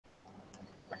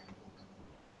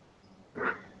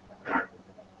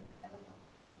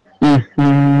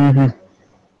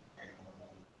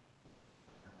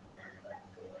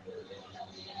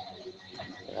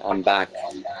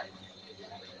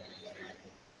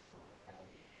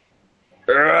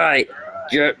Right,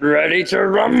 get ready to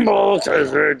rumble,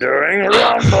 cause we're doing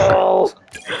rumble.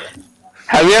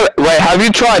 Have you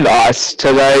tried ice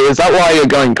today? Is that why you're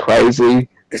going crazy?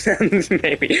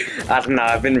 Maybe. I don't know,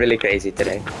 I've been really crazy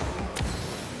today.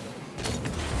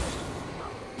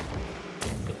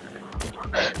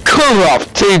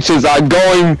 Corrupt teachers are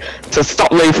going to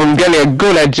stop me from getting a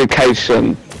good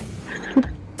education.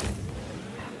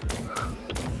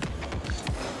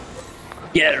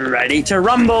 Get ready to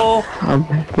rumble.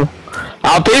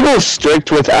 Are people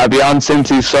strict with Abion since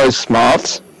he's so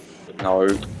smart? No.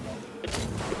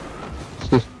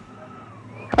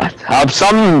 Are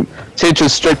some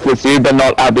teachers strict with you but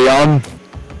not Abion?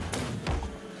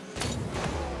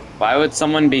 Why would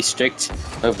someone be strict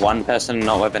with one person and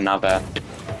not with another?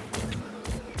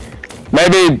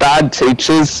 Maybe bad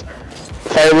teachers,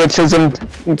 favoritism.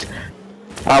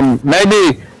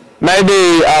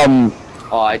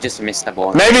 Oh, I just missed the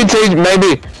ball. Maybe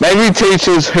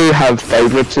teachers who have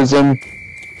favoritism.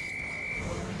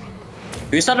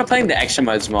 We started playing the extra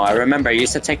modes more. I remember it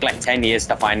used to take like 10 years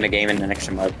to find the game in an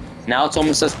extra mode. Now it's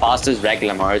almost as fast as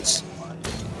regular modes.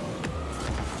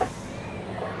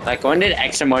 Like, when did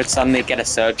extra mode suddenly get a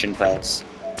surge in place?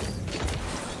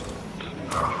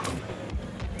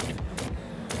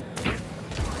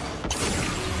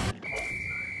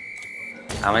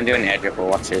 I'm gonna do an air dribble,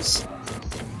 watch this.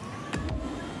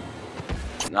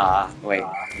 Nah, wait,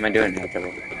 I'm gonna do an air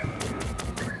dribble.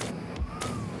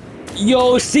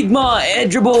 Yo, Sigma, air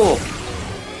dribble!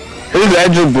 Who's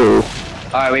Edgeable?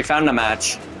 Alright, we found a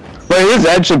match. Wait, who's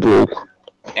Edgeable?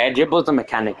 Air dribble's a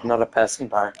mechanic, not a person,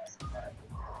 bro.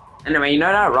 Anyway, you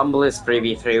know that Rumble is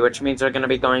 3v3, which means we're gonna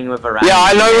be going with a round. Yeah,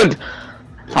 I know what.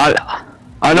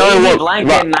 I know what.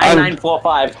 Blanket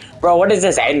 9945. Bro, what is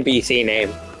this NPC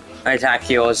name? I attack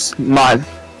yours. Mine.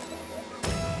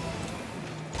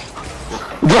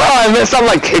 Bro, I messed up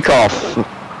my kickoff.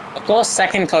 Of course,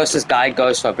 second closest guy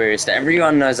goes for boost.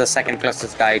 Everyone knows the second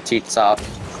closest guy cheats off.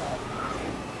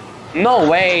 No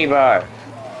way, bro.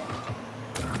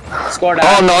 Scored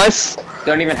out. Oh, nice.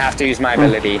 Don't even have to use my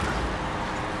ability.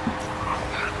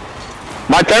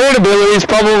 My favorite ability is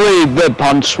probably the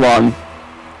punch one.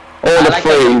 Or the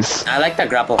freeze. I like the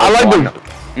grapple. I like one. the.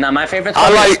 No, my favorite. I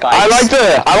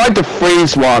like the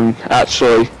freeze one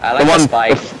actually. I like the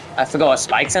spike. I forgot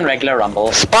spikes and regular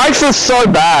rumble. Spikes is so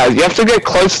bad. You have to get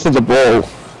close to the ball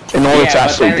in order to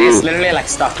actually do. It's literally like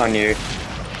stuck on you.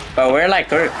 But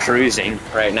we're cruising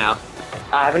right now.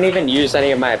 I haven't even used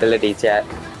any of my abilities yet.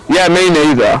 Yeah, me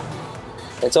neither.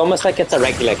 It's almost like it's a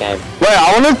regular game.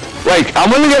 I'm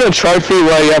gonna get a trophy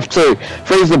where you have to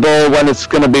freeze the ball when it's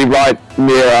gonna be right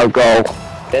near our goal.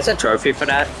 There's a trophy for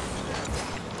that?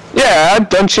 Yeah,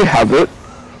 don't you have it?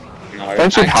 No.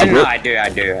 Don't you have it? No, I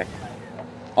do.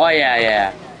 Oh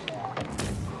yeah.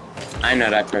 I know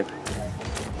that trophy.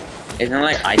 Isn't it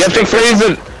like ice? You have to freeze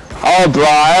it. Oh,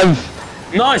 bro,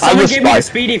 No, someone gave me the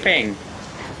speedy thing.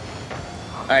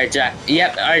 Alright, Jack.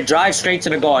 Yep, alright, drive straight to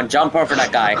the goal and jump over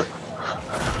that guy.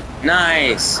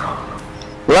 Nice.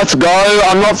 Let's go.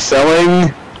 I'm not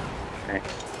selling. Okay.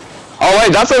 Oh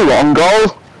wait, that's a long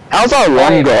goal. How's that a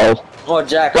long goal? Oh,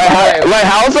 Jack. Wait,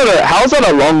 how's that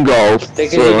a long goal?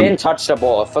 Because you didn't touch the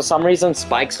ball. For some reason,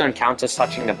 spikes don't count as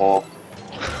touching the ball.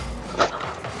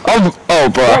 Oh,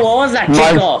 bro. Oh, what was that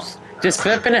kickoff? Just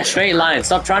flip in a straight line.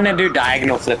 Stop trying to do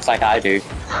diagonal flips like I do.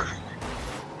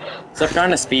 Stop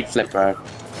trying to speed flip, bro.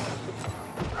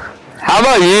 How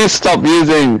about you stop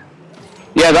using?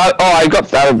 Yeah, that. Oh, I got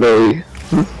that ability.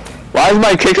 Why is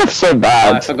my kickoff so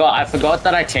bad? I forgot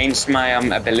that I changed my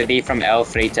ability from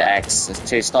L3 to X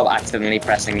to stop accidentally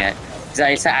pressing it. Because I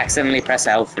used to accidentally press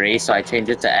L3, so I changed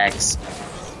it to X.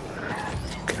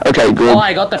 Okay, good. Oh,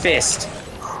 I got the fist.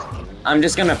 I'm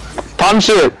just gonna punch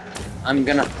it. I'm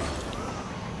gonna.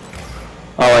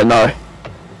 Oh wait, no.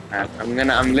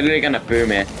 I'm literally gonna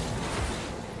boom it.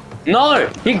 No,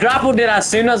 he grappled it as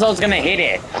soon as I was gonna hit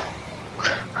it.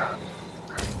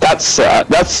 That's sad.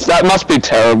 That must be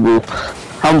terrible.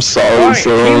 I'm sorry,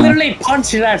 sir. He literally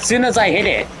punched it as soon as I hit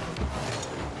it.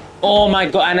 Oh my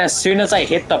god, and as soon as I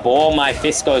hit the ball, my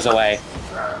fist goes away.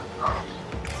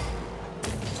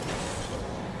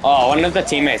 Oh, one of the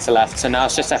teammates left, so now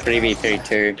it's just a 3v3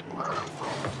 too.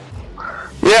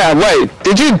 Yeah, wait,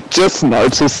 did you just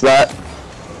notice that?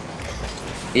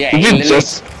 Yeah, did you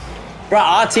just... Bro,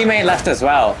 our teammate left as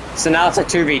well, so now it's a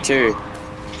 2v2.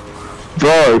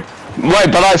 Bro. Wait,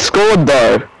 but I scored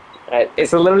though.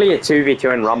 It's literally a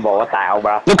 2v2 in Rumble, what the hell,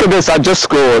 bro? Look at this, I just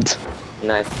scored.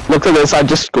 Nice. Look at this, I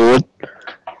just scored.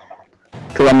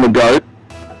 Cause I'm the GOAT.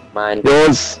 Mine.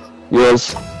 Yours.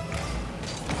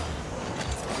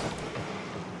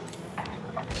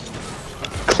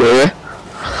 Clear.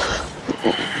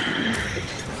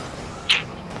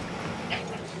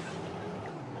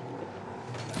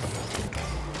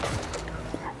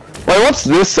 what's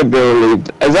this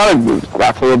ability? Is that a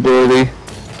grapple ability?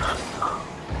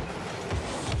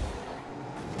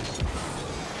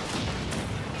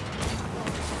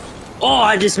 Oh,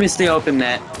 I just missed the open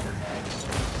net.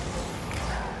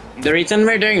 The reason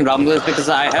we're doing Rumble is because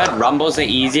I heard Rumble's the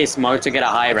easiest mode to get a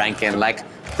high rank in. Like,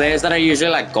 players that are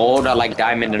usually like gold or like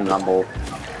diamond in Rumble.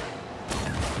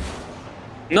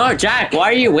 No, Jack, why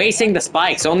are you wasting the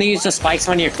spikes? Only use the spikes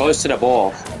when you're close to the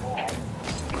ball.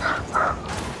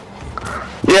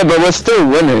 Yeah, but we're still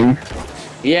winning.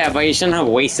 Yeah, but you shouldn't have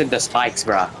wasted the spikes,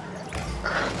 bruh.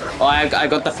 Oh, I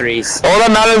got the freeze. All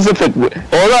that matters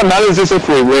is if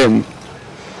we win.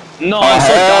 No, I'm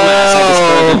so dumbass. I just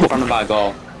put it in front of our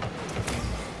goal.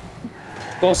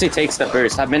 Of course he takes the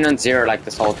burst. I've been on 0 like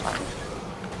this whole time.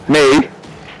 Me?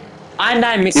 And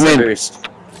I missed the burst.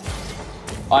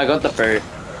 Oh, I got the burst.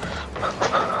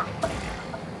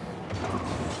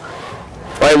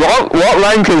 Wait, what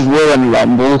rank is Will in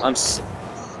Rumble?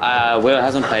 Will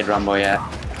hasn't played Rumble yet.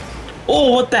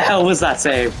 Oh, what the hell was that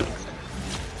save?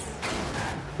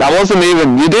 That wasn't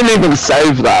even, you didn't even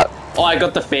save that. Oh, I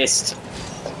got the fist.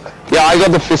 Yeah, I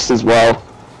got the fist as well.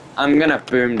 I'm gonna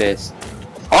boom this.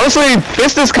 Honestly,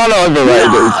 fist is kind of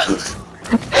overrated.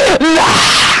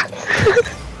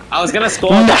 I was gonna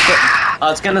score. I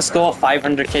was gonna score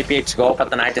 500 kph score, but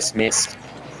then I just missed.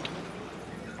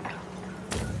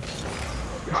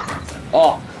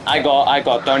 Oh, I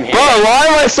got. Don't hit. Bro, why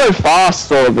am I so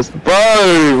fast all of this?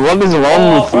 Bro, what is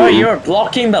wrong with bro, you? you were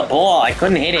blocking the ball. I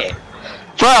couldn't hit it.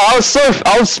 Bro, I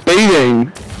was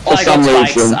speeding for some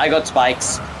reason. I got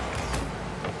spikes.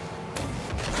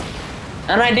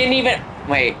 And I didn't even...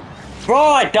 Wait. Bro,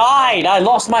 I died! I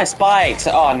lost my spikes!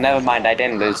 Oh, never mind. I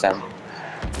didn't lose them.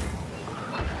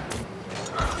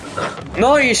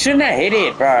 No, you shouldn't have hit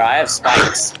it, bro. I have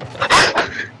spikes.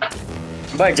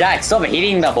 Bro, Jack, stop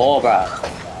hitting the ball, bro.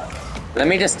 Let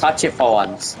me just touch it for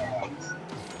once.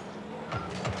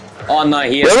 Oh, no,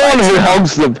 he has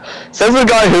spikes. Says the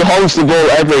guy who holds the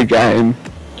ball every game.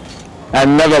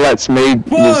 And never lets me...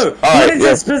 Whoa! What is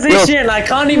this position? I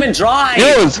can't even drive!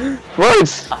 Yours!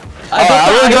 What? I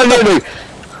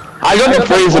got the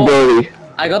freeze ability.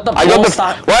 I got the ball.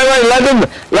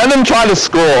 Wait, let them try to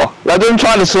score. Let them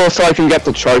try to score so I can get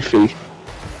the trophy.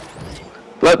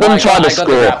 Let them try to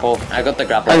score. I got the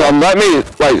grapple. Hang on, let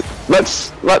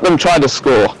them try to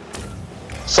score.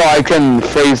 So I can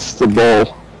freeze the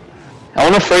ball. I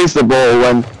want to freeze the ball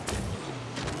when...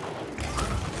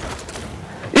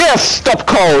 Yes! Stop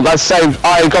cold!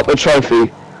 I got the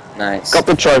trophy. Nice. Got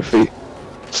the trophy.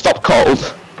 Stop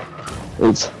cold.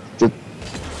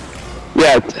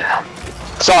 Yeah.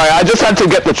 Sorry, I just had to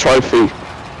get the trophy.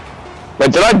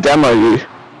 Wait, did I demo you?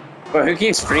 Bro, who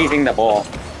keeps freezing the ball?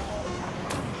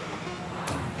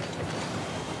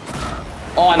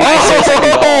 Oh, nice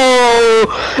second goal.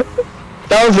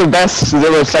 That was the best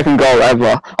 0-second goal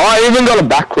ever. Oh, I even got a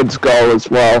backwards goal as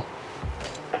well.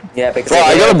 Yeah, because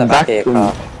I got a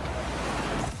backwards.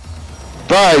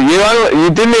 Bro, you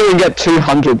didn't even get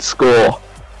 200 score.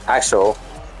 Actual.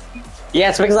 Yeah,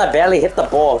 it's because I barely hit the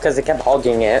ball because it kept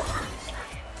hogging it.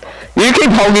 You keep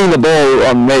hogging the ball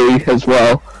on me as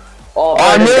well. Oh,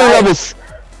 I'm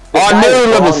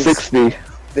nearly level 60.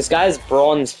 This guy's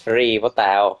bronze 3. What the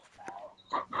hell?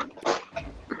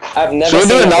 I've never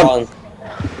seen a bronze.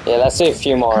 Yeah, let's do a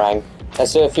few more rank.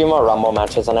 Let's do a few more Rumble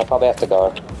matches, and I probably have to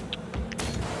go.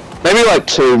 Maybe like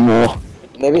 2 more.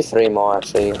 Maybe 3 more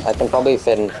actually. I can probably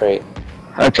fit in 3.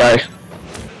 Okay.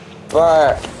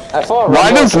 But I thought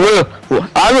why does Will?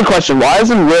 I have a question. Why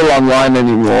isn't Will online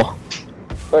anymore?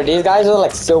 But these guys are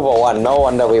like silver 1. No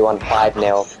wonder we won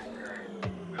 5-0.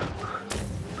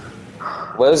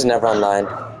 Will's never online.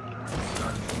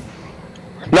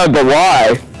 No, but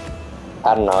why?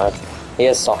 I don't know. He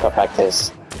has soccer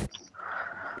practice.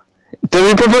 Does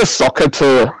he prefer soccer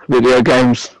to video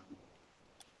games?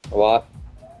 What?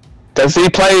 Does he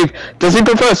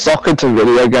prefer soccer to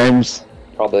video games?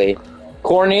 Probably.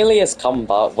 Cornelius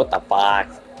Cumber, what the fuck?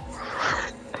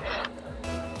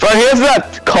 Bro, here's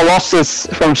that Colossus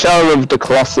from Shadow of the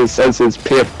Colossus as his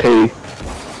PFP.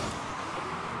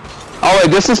 Oh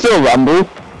wait, this is still Rumble?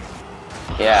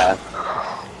 Yeah.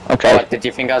 Okay. What, did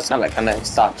you think I was gonna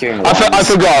start queuing? I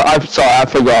forgot. I'm sorry, I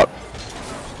forgot.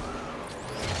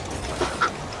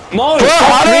 No, bro,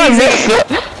 how did I miss it?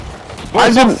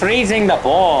 Stop freezing the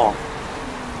ball.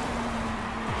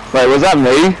 Wait, was that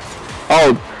me?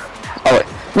 Oh wait.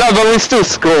 No, but we still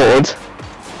scored.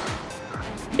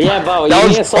 Yeah, but wait, no,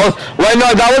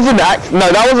 that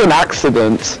was an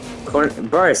accident.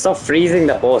 Bro, stop freezing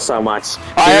the ball so much.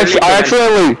 I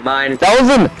actually. Mine. That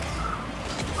wasn't.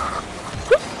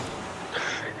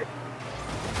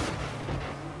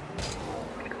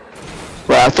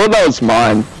 I thought that was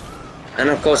mine. And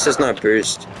of course, there's no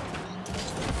boost.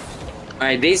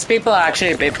 Alright, these people are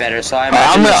actually a bit better, so I'm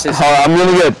I'm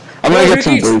gonna get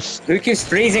some boost. Who keeps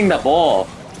freezing the ball?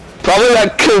 Probably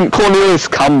that Cornelius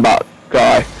Comeback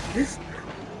guy.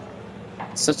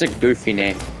 Such a goofy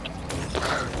name.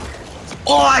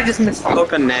 Oh, I just missed the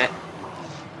open net.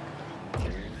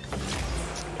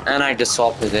 And I just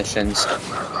swapped positions.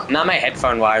 Now my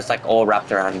headphone wire is like all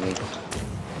wrapped around me.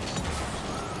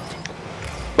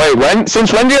 Wait,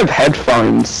 since when do you have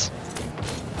headphones?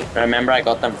 Remember I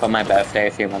got them for my birthday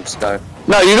a few months ago.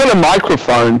 No, you got a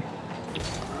microphone.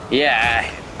 Yeah,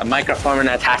 a microphone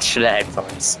attached to the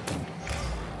headphones.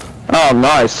 Oh,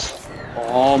 nice.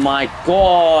 Oh my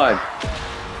god!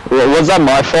 Was that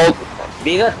my fault?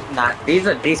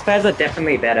 These players are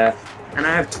definitely better. And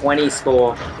I have 20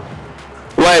 score.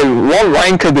 Wait, what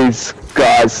rank are these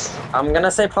guys? I'm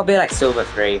gonna say probably like silver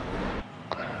 3.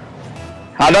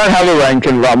 I don't have a rank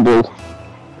in Rumble.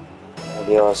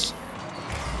 Adios.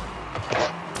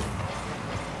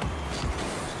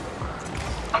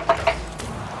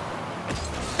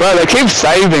 Bro, they keep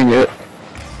saving it.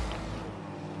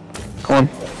 Come on.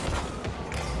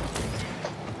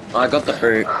 Oh, I got the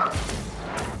fruit.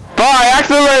 Bro, I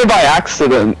activated by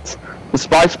accident. The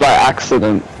spikes by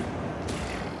accident.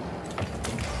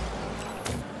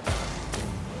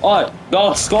 Oh,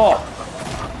 go score!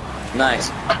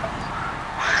 Nice.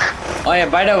 Oh yeah,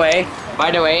 by the way,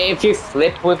 if you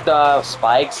flip with the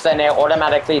spikes, then it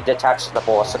automatically detaches the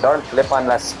ball. So don't flip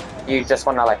unless you just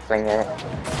wanna like fling it.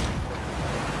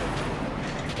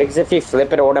 Because if you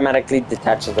flip, it automatically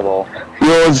detaches the ball.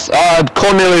 Yours,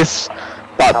 Cornelius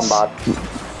Butts.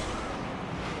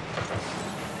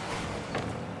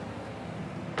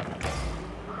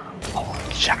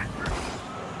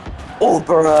 Oh,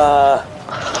 bruh.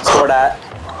 Score that.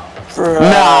 Bruh.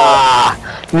 Nah.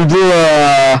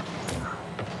 Bruh.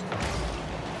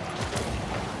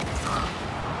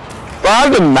 But I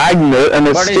have a magnet and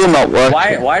it's still not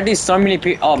working. Why are these so many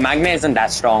people? Oh, magnet isn't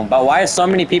that strong, but why are so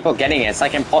many people getting it? It's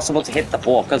like impossible to hit the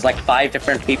ball because like 5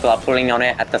 different people are pulling on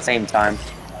it at the same time.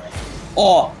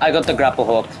 Oh, I got the grapple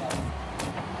hook.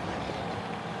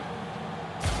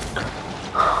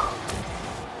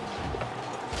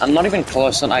 I'm not even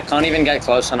close, and I can't even get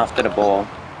close enough to the ball.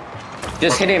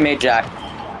 Just hit it mid, Jack.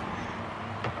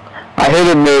 I hit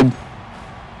it mid.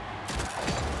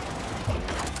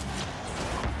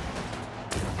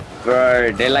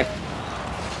 Bro, they like...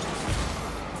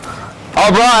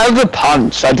 Oh bro, I have the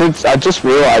punch. I just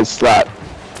realized that.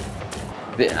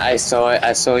 I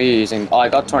saw you using... Oh, I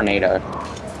got Tornado.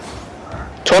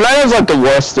 Tornado's like the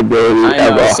worst ability I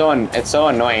know, ever. it's so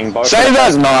annoying. Save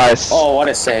that's nice. Oh, what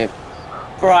a save.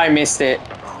 Bro, I missed it.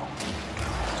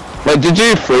 Wait, did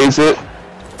you freeze it?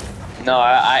 No,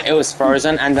 it was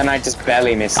frozen, and then I just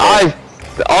barely missed it.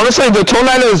 Honestly, the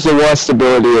Tornado is the worst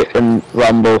ability in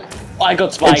Rumble. Oh, I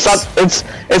got spikes. It's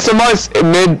the most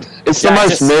mid. It's the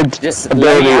most mid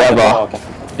ability ever.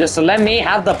 Just let me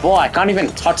have the ball. I can't even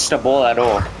touch the ball at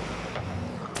all.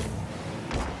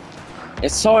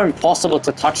 It's so impossible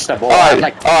to touch the ball.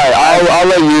 Alright, I'll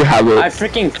let you have it. I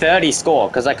freaking 30 score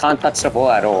because I can't touch the ball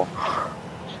at all.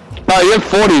 No, you have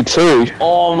 42.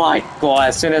 Oh my god!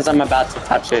 As soon as I'm about to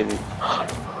touch it.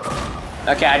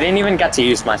 Okay, I didn't even get to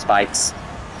use my spikes.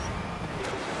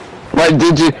 Wait,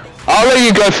 did you? I'll let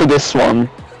you go for this one.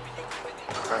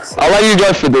 I'll let you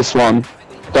go for this one.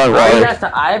 Don't worry.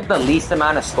 I have the least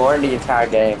amount of score in the entire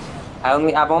game.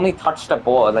 I've only touched the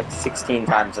ball like 16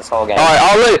 times this whole game.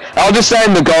 Alright, I'll just say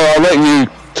in the goal. I'll let you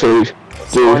two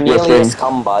do your thing.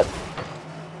 Scumbag.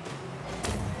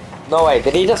 No way,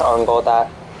 did he just own goal that?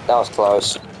 That was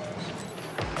close.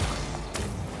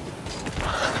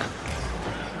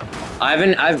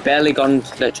 I've barely gotten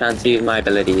the chance to use my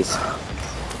abilities.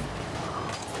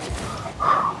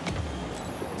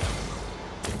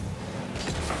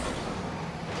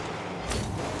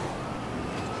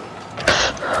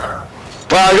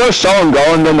 Well, I got someone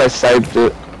going, then they saved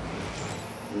it.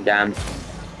 Damn.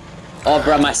 Oh,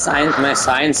 bro, my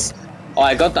science. Oh,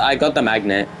 I got the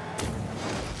magnet.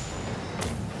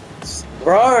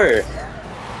 Bro.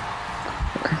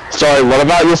 Sorry, what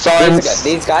about your science?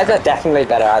 These guys are definitely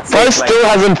better at science. Bro still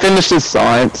hasn't finished his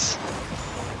science.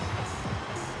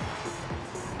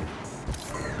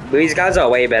 These guys are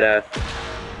way better.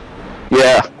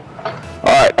 Yeah.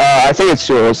 Alright, I think it's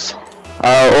yours.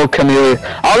 Or Cornelius.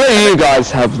 I'll let you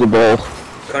guys have the ball.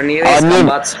 Cornelius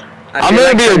Combats. I'm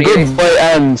gonna be a good boy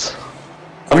and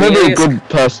I'm gonna be a good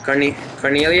person.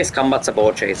 Cornelius Combat's a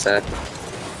ball chaser.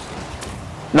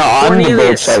 No, I'm the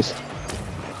ball chaser.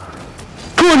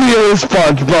 Cornelius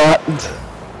Punchbot!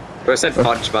 Who said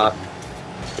Punchbot?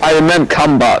 I meant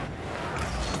Combat.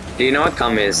 Do you know what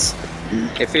cum is?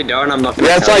 If you don't, I'm not gonna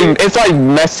Yeah, it's tell you. like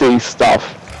messy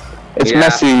stuff. It's Yeah.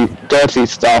 messy, dirty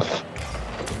stuff.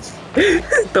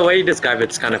 The way you describe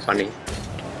it's kind of funny.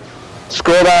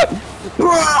 Screw that.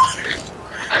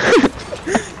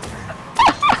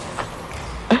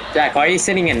 Jack, why are you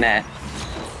sitting in there?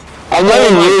 I'm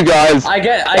letting you guys. I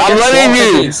get I'm letting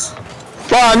you.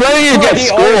 Bro, I'm letting you Bro, get he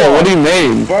score. owned What do you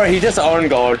mean? Bro, he just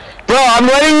owned gold. Bro, I'm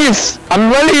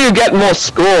letting you get more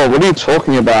score. What are you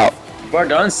talking about? Bro,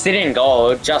 don't sit in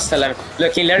gold just to let him.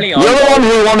 Look, he literally owned You're the gold. one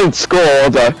who wanted score,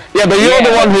 though. Yeah, but you're Yeah.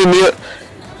 the one who knew.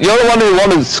 You're the one who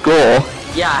wanted score.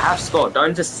 Yeah, I have scored.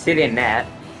 Don't just sit in there.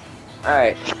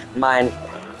 Alright, mine.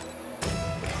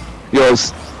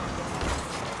 Yours.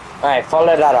 Alright,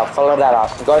 follow that up, follow that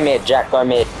up. Go mid, Jack, go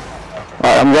mid.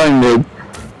 Alright, I'm going mid.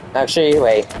 Actually,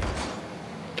 wait.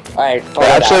 Alright, follow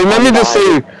Yeah, that. actually, let I'm me just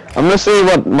behind see. I'm gonna see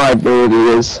what my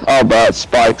ability is. Oh, but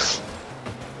spikes.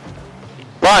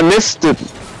 Bro, I missed it. you.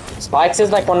 Spikes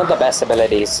is like one of the best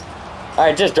abilities.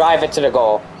 Alright, just drive it to the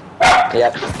goal.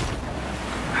 Yep.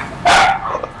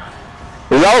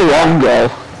 Is that a long goal?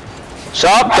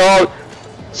 Shut up, dog.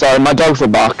 Sorry, my dogs are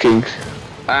barking.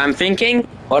 I'm thinking,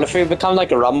 what if we become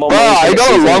like a rumble? Bro, main for I the got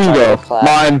a season long trying to goal. get plat?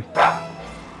 Mine.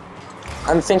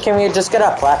 I'm thinking we just get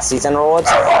our plat season rewards,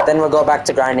 then we'll go back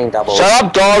to grinding doubles. Shut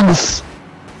up, dogs.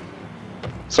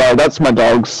 Sorry, that's my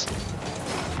dogs.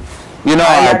 You know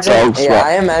I have dogs. Yeah,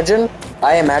 right?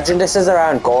 I imagine this is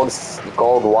around gold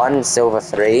 1, silver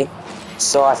 3.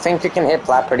 So I think you can hit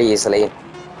plat pretty easily.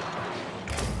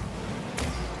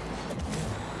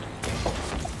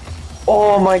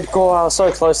 Oh my god, I was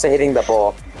so close to hitting the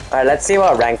ball. Alright, let's see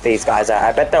what rank these guys are.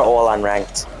 I bet they're all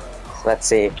unranked. Let's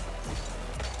see.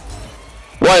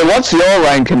 Wait, what's your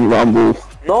rank in Rumble?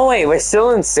 No way, we're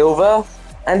still in silver.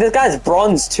 And this guy's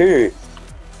bronze too.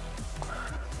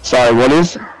 Sorry, what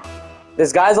is?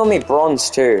 This guy's only bronze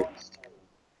too.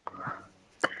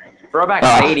 Throwback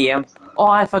Ah. Stadium. Oh,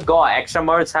 I forgot. Extra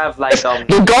modes have like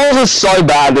The goals are so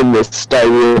bad in this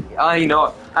stadium. I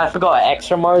know. I forgot.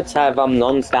 Extra modes have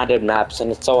non-standard maps,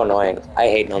 and it's so annoying. I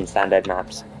hate non-standard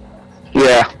maps.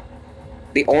 Yeah.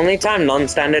 The only time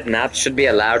non-standard maps should be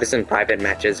allowed is in private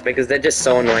matches because they're just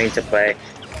so annoying to play.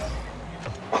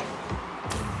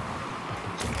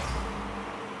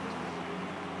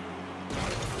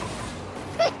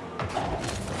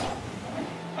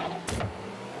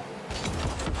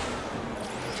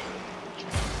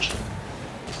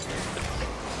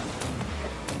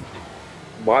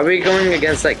 Why are we going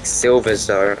against like silvers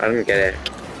though? I don't get it.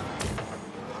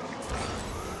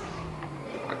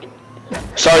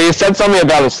 So you said something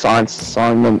about a science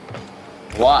assignment.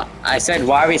 What? I said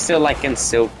why are we still like in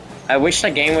silver? I wish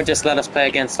the game would just let us play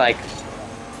against like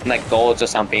golds or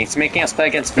something. It's making us play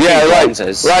against Yeah,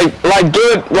 bronzes. do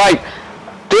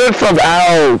it from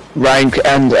our rank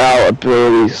and our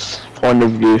abilities point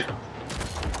of view.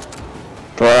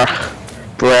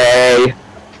 Bree,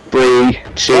 Bro,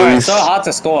 cheese. it's so hard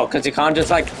to score because you can't just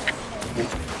like.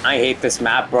 I hate this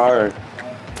map, bro.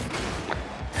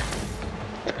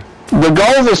 The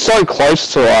goals are so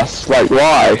close to us. Like,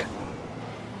 why?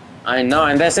 I know,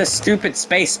 and there's a stupid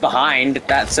space behind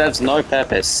that serves no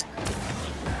purpose.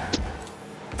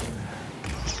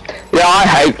 Yeah, I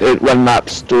hate it when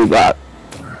maps do that.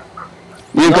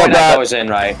 You No, got that that. goes in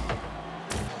right.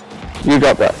 You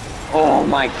got that. Oh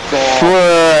my god.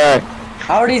 Frick.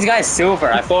 How are these guys silver?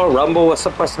 I thought Rumble was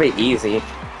supposed to be easy.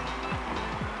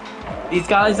 These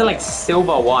guys are like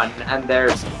silver 1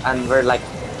 and we're like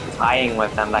tying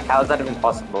with them. Like how is that even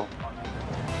possible?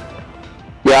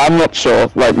 Yeah, I'm not sure.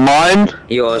 Like mine.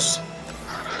 Yours.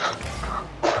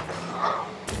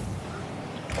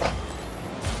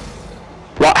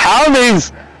 Like, how are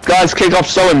these guys kick off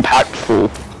so impactful?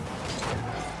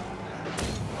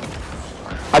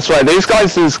 I swear, these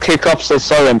guys' kickoffs are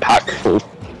so impactful.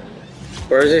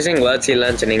 Bro's using words he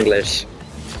learns in English.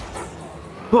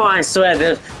 Oh, I swear,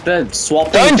 the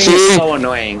swapping Don't thing you? is so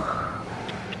annoying.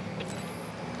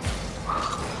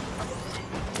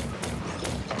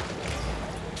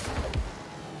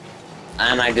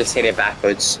 And I just hit it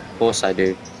backwards. Of course I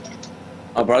do.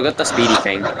 Oh, bro, I got the speedy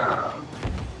thing.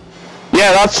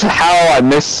 Yeah, that's how I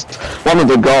missed one of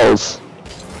the goals.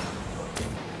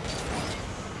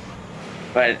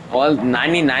 But all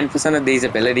 99% of these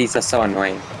abilities are so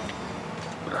annoying.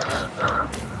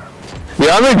 The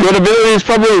only good ability is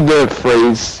probably the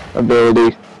freeze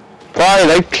ability. Bro,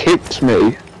 they kicked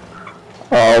me.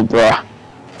 Oh, bruh.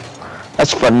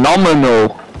 That's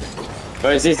phenomenal.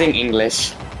 Bro, is using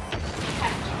English.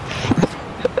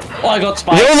 Oh, I got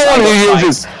spikes. You're the I one who got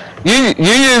uses... spikes. You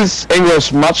use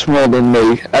English much more than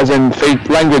me, as in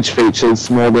language features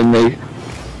more than me.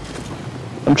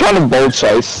 I'm trying to ball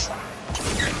chase.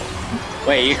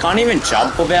 Wait, you can't even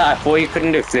jump with it? I thought you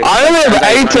couldn't do flips. I only have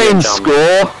 18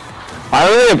 score. I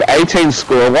only have 18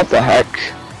 score, what the heck?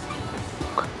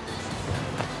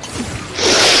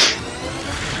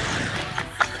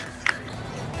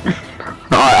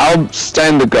 Alright, I'll stay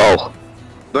in the goal.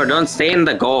 Bro, don't stay in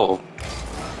the goal.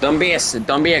 Don't be a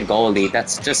goalie.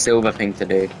 That's just silver thing to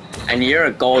do. And you're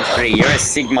a gold 3. You're a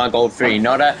Sigma gold 3,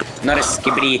 not a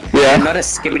skibbity. Yeah. You're not a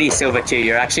skibbity silver 2.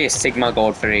 You're actually a Sigma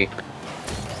gold 3.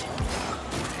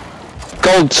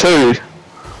 Gold 2.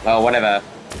 Oh, whatever.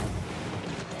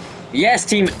 Yes,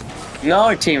 team.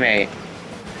 No, teammate.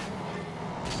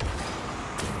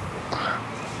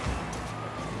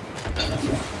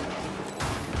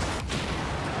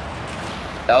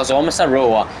 That was almost a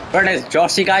rule. But this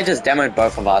Joshy guy just demoed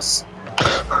both of us.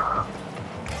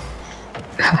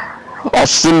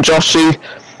 Austin Joshy.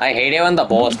 I hate it when the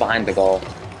ball is behind the goal.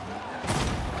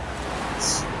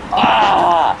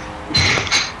 Ah!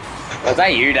 Was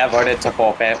that you that voted to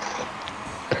forfeit?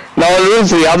 No, it was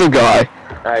the other guy.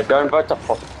 Alright, don't vote to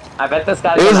forfeit. I bet this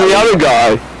guy's It was the other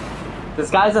guy.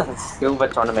 This guy's a silver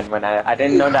tournament winner. I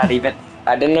didn't know that even.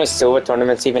 I didn't know silver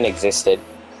tournaments even existed.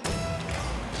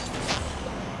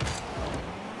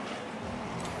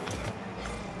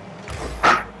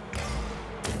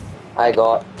 I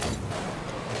got.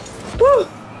 Woo!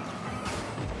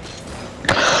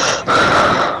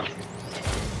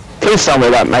 Please tell me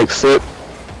that makes it.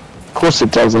 Of course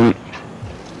it doesn't.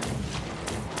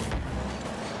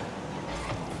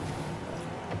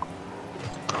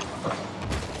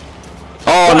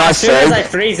 Oh, nice save.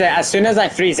 As soon as I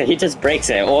freeze it, he just breaks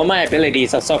it. All my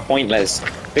abilities are so pointless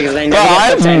because they Bro,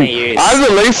 never get to use. I have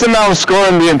the least amount of score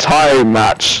in the entire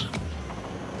match.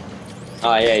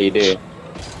 Oh yeah, you do.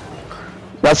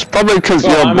 That's probably because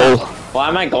Bro, you're a bull. Why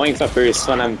am I going for boost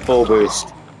when I'm full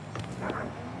boost?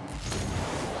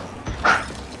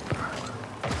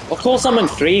 Of course someone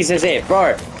freezes it,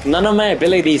 bro. None of my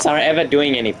abilities are ever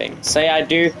doing anything. Say I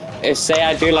do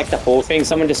like the whole thing,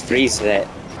 someone just freezes it.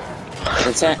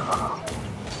 That's it.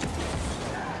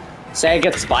 Say I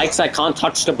get spikes, I can't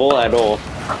touch the ball at all.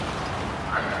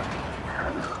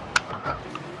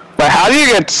 But how do you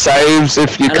get saves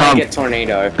if you And can't I get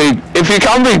tornado. if you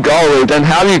can't be goalie, then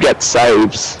how do you get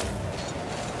saves?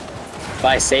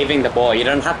 By saving the ball. You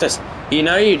don't have to, you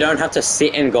don't have to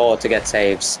sit in goal to get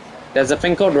saves. There's a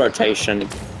thing called rotation.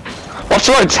 What's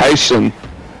rotation?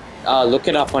 Look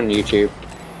it up on YouTube.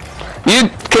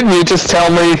 Can you just tell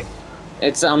me?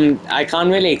 It's I can't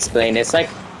really explain. It's like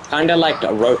kind of like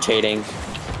rotating.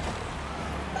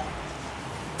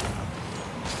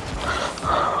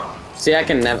 See, I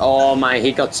can never. Oh my,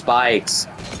 he got spikes.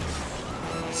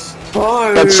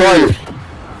 Oh. That's right.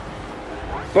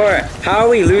 Bro, how are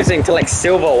we losing to like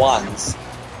silver ones?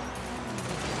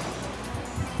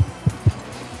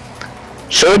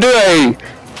 Should we do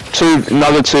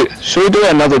another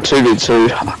 2v2?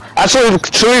 Actually,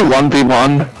 should we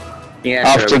 1v1? Yeah,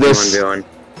 after sure, this? 1v1.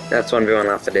 That's 1v1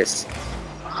 after this.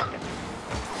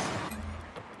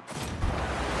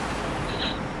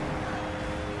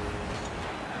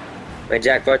 Wait,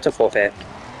 Jack, vote to forfeit.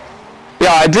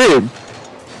 Yeah, I did.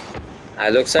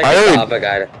 It looks like it's the other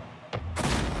guy.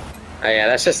 Oh yeah,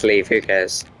 let's just leave, who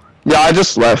cares? Yeah, I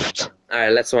just left.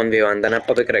 Alright, let's 1v1, then I'm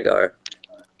probably gonna go.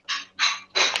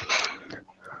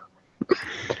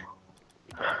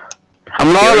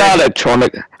 I'm not allowed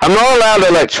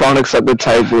electronics at the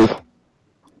table.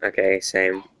 Okay,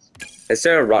 same. Let's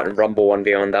do a Rumble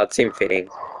 1v1, that would seem fitting.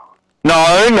 No,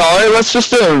 let's just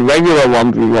do a regular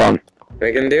 1v1.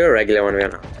 We can do a regular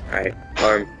 1v1. Alright,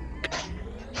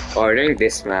 we're doing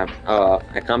this map. Oh,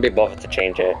 I can't be bothered to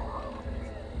change it.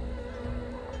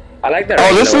 I like the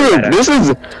regular one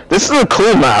better. This is a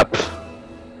cool map.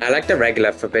 I like the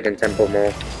regular Forbidden Temple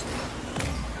more.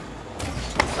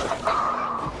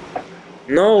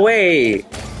 No way!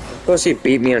 Of course he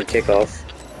beat me on kickoff.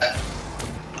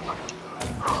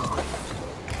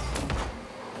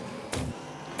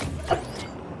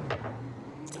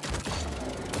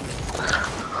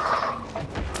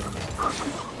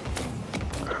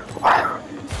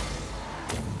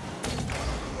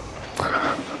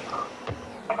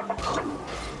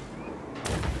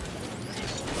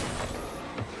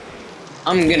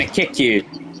 I'm gonna kick you.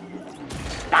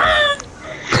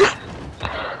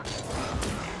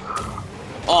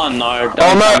 Oh no!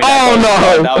 Oh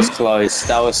no! That was close.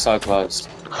 That was so close.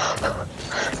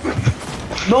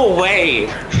 No way!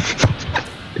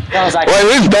 That was actually.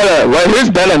 Wait, who's better? Who's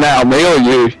better now, me or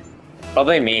you?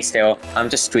 Probably me still. I'm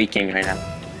just tweaking right now.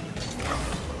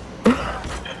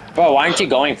 Bro, why aren't you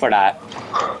going for that?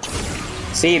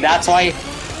 See, that's why.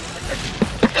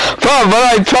 Bro, Bro, but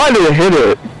I tried to hit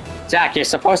it. Jack, you're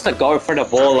supposed to go for the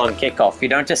ball on kickoff. You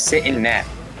don't just sit in net.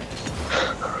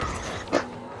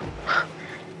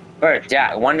 Bro,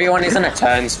 Jack, 1v1 isn't a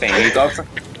turns thing. You go for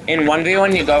in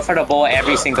 1v1 you go for the ball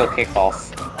every single kickoff.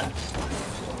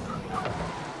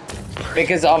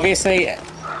 Because obviously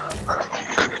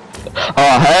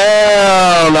Oh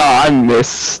hell no, I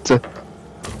missed.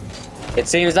 it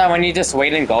seems that when you just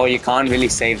wait and go, you can't really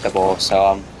save the ball,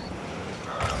 so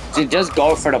just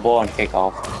go for the ball on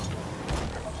kickoff.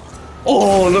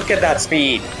 Oh, look at that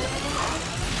speed.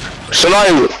 Should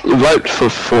I vote for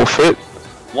forfeit?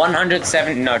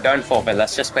 170. No, don't forfeit.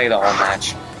 Let's just play the whole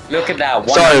match. Look at that.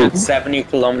 So- 170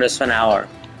 kilometers an hour.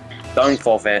 Don't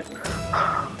forfeit.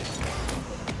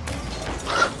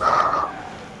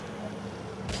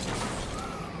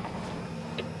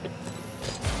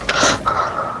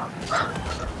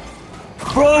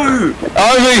 Bro!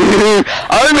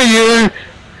 Over you!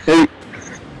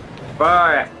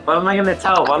 Bro, what am I gonna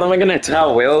tell? What am I gonna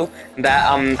tell, Will? That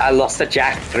I lost to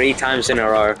Jack 3 times in a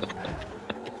row.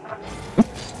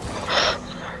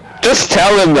 Just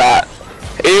tell him that.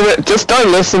 Even, just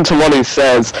don't listen to what he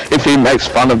says if he makes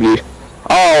fun of you.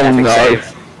 Oh Epic no.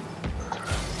 save.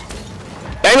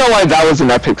 Ain't no way that was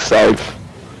an epic save.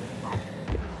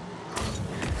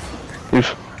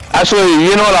 Actually,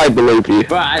 you know what, I believe you.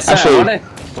 Bro, I said, Actually,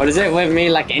 what is it with me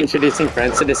like introducing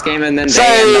friends to this game and then they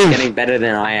Save. end up getting better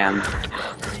than I am?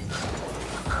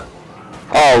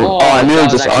 oh, I knew that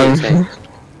it was just actually a owned.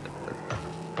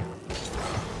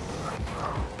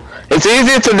 It's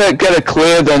easier to get a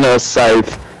clear than a save,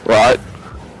 right?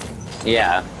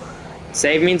 Yeah.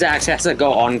 Save means it actually has to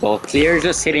go on goal. Clear is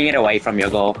just hitting it away from your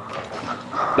goal.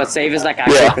 But save is like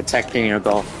actually Yeah. protecting your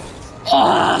goal.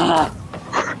 Ah!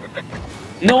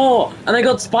 No! And I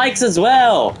got spikes as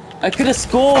well! I could have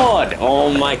scored!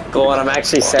 Oh my god, I'm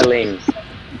actually selling.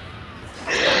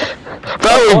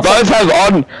 But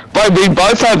we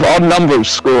both have odd numbers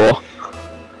score.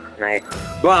 Right.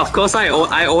 Well, of course I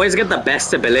always get the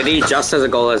best ability just as a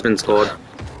goal has been scored.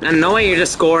 And no way you're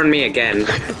just scoring me again.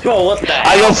 Bro, what the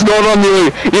I hell? got scored on you.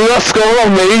 You got scored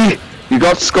on me. You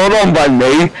got scored on by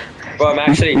me. Bro, I'm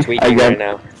actually tweeting Again. right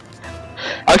now.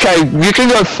 Okay, you can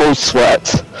go full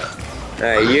sweat.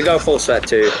 You go full sweat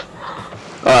too.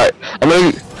 Alright, I'm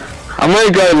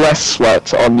gonna go less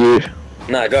sweat on you.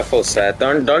 No, go full sweat.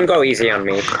 Don't go easy on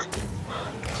me.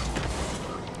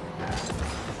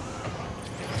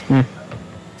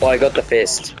 Well, I got the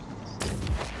fist.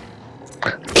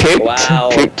 Kicked. Wow.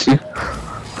 Kicked you.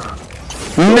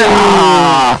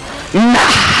 Nah.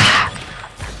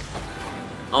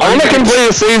 I want to complete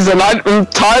the season. I'm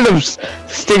tired of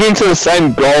sticking to the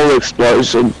same goal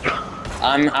explosion.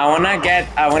 I wanna get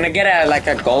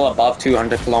a goal above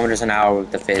 200 kilometers an hour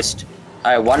with the fist.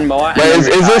 Alright, one more. and Wait, then is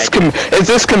we're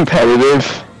this tied.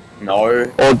 competitive No.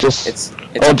 or just It's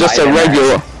or just a Biden match.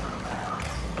 regular?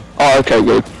 Oh, okay,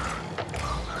 good.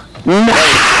 Nah.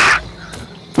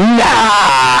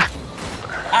 Nah.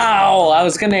 Ow! I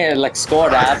was gonna like score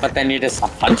that, but then you just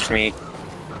punched me.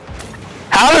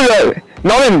 How did that?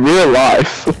 Not in real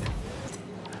life.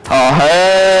 Oh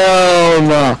hell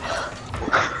no!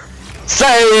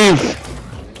 Save.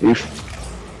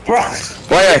 Bro,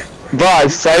 Wait, bro, I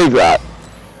saved that.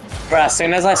 as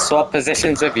soon as I swap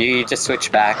positions with you, you just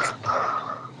switch back.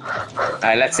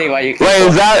 Alright, let's see what you can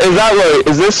Wait,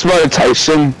 score. is this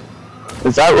rotation?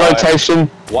 Is that No.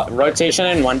 rotation? What rotation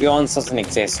in 1v1 doesn't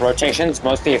exist. Rotation's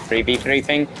mostly a 3v3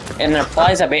 thing, and it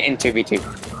applies a bit in 2v2.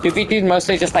 2v2 is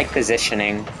mostly just like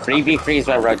positioning. 3v3 is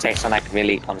where rotation like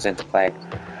really comes into play.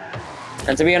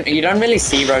 And to be honest, you don't really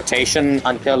see rotation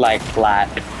until like flat.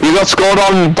 You got scored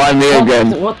on by me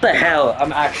again. What the hell?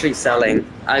 I'm actually selling.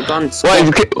 I've gone. Wait,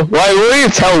 will you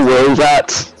tell Will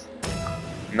that?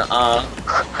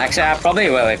 Actually, I probably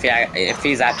will if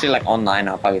he's actually like online.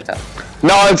 I'll probably tell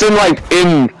No, it's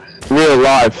in real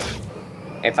life.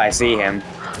 if I see him.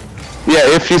 Yeah,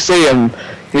 if you see him,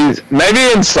 maybe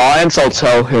in science. I'll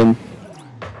tell him.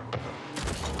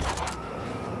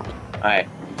 Alright,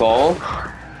 goal.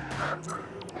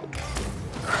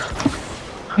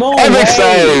 No Epic way!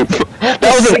 save! That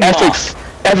was an Sigma.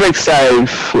 epic save.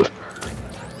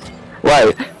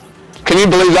 Wait, can you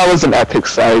believe that was an epic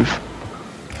save?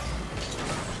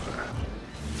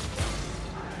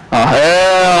 Oh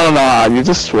hell nah! You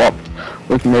just swapped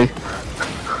with me.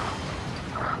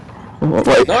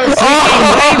 Wait. No, it's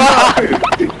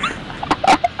freaking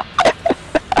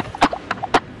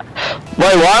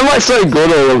Wait, why am I so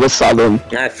good all of a sudden?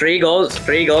 3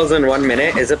 goals in 1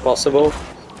 minute. Is it possible?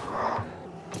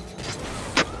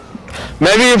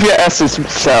 Maybe if your S is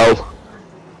sell,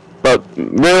 but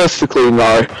realistically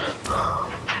no.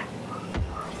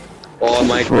 Oh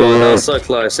my god, that was so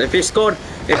close. If he scored,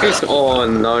 oh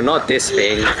no, not this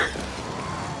thing.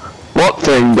 What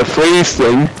thing? The freeze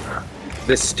thing?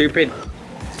 The stupid.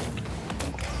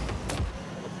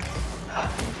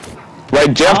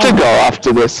 Wait, do you have to go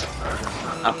after this?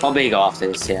 I'll probably go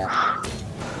after this, yeah.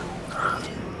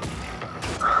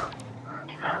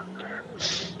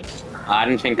 I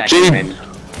don't think I can win.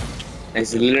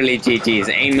 It's literally GG's.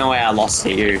 Ain't no way I lost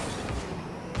to you.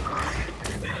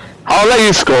 I'll let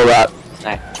you score that.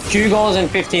 Like, 2 goals in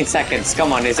 15 seconds.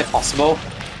 Come on, is it possible?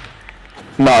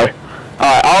 No.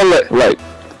 Alright,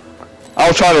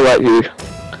 I'll try to let you.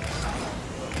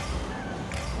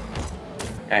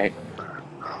 Okay.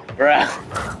 Bruh.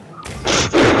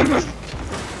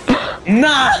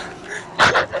 Nah!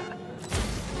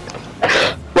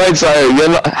 Wait, so you're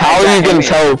not, how are you gonna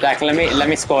tell? Jack, let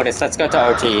me score this. Let's go to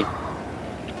OT.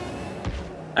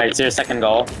 Alright, it's your second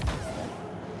goal.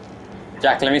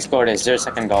 Jack, let me score this.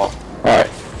 0-second goal. Alright.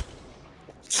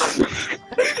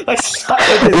 I suck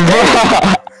at this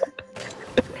game.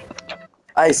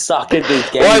 I suck at this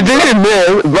game. Well, I didn't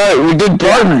know, but we did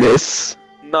burn this.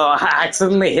 No, I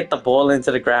accidentally hit the ball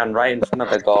into the ground right in front of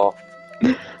the goal.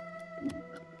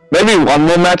 Maybe one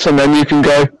more match and then you can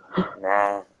go.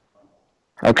 Nah.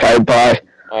 Okay, bye.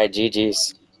 Alright,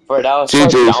 GG's. Bro, that was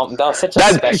GG's. so dumb. That was such a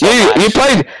special match. You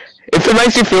played. If it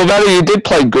makes you feel better, you did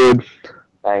play good.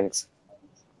 Thanks.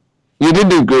 You did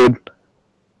do good.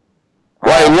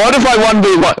 Wait, what if I won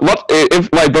the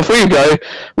wait, before you go,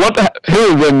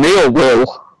 who would win, me or Will?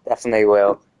 Definitely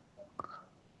will.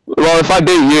 Well, if I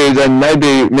beat you, then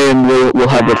maybe me and Will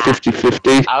have a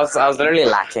 50-50. I was literally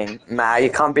lacking. Nah, you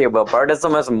can't be Will. Bird is the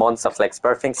most monster flex.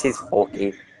 Bird thinks he's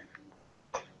Forky.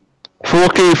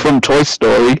 Forky from Toy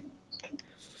Story.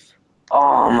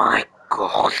 Oh my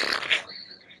god.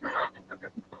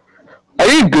 Are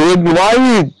you good? Why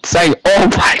are you saying, oh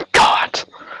my god?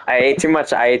 I ate too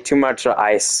much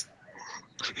ice.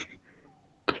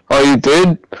 Oh, you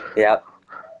did? Yep.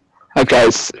 Okay,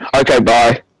 okay,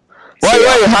 bye.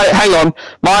 Wait, hang on.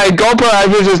 My goal per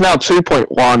average is now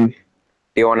 2.1. Do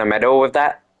you want a medal with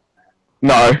that?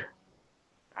 No.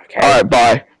 Okay. Alright,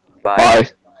 bye. Bye.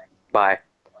 Bye.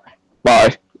 Bye.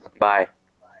 Bye.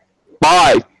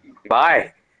 Bye.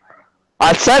 Bye.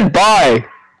 I said bye.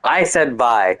 I said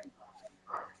bye.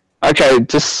 Okay,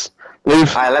 just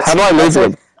leave. Alright, How do I leave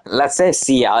it? Let's say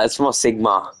see ya. It's more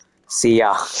Sigma. See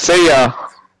ya. See ya.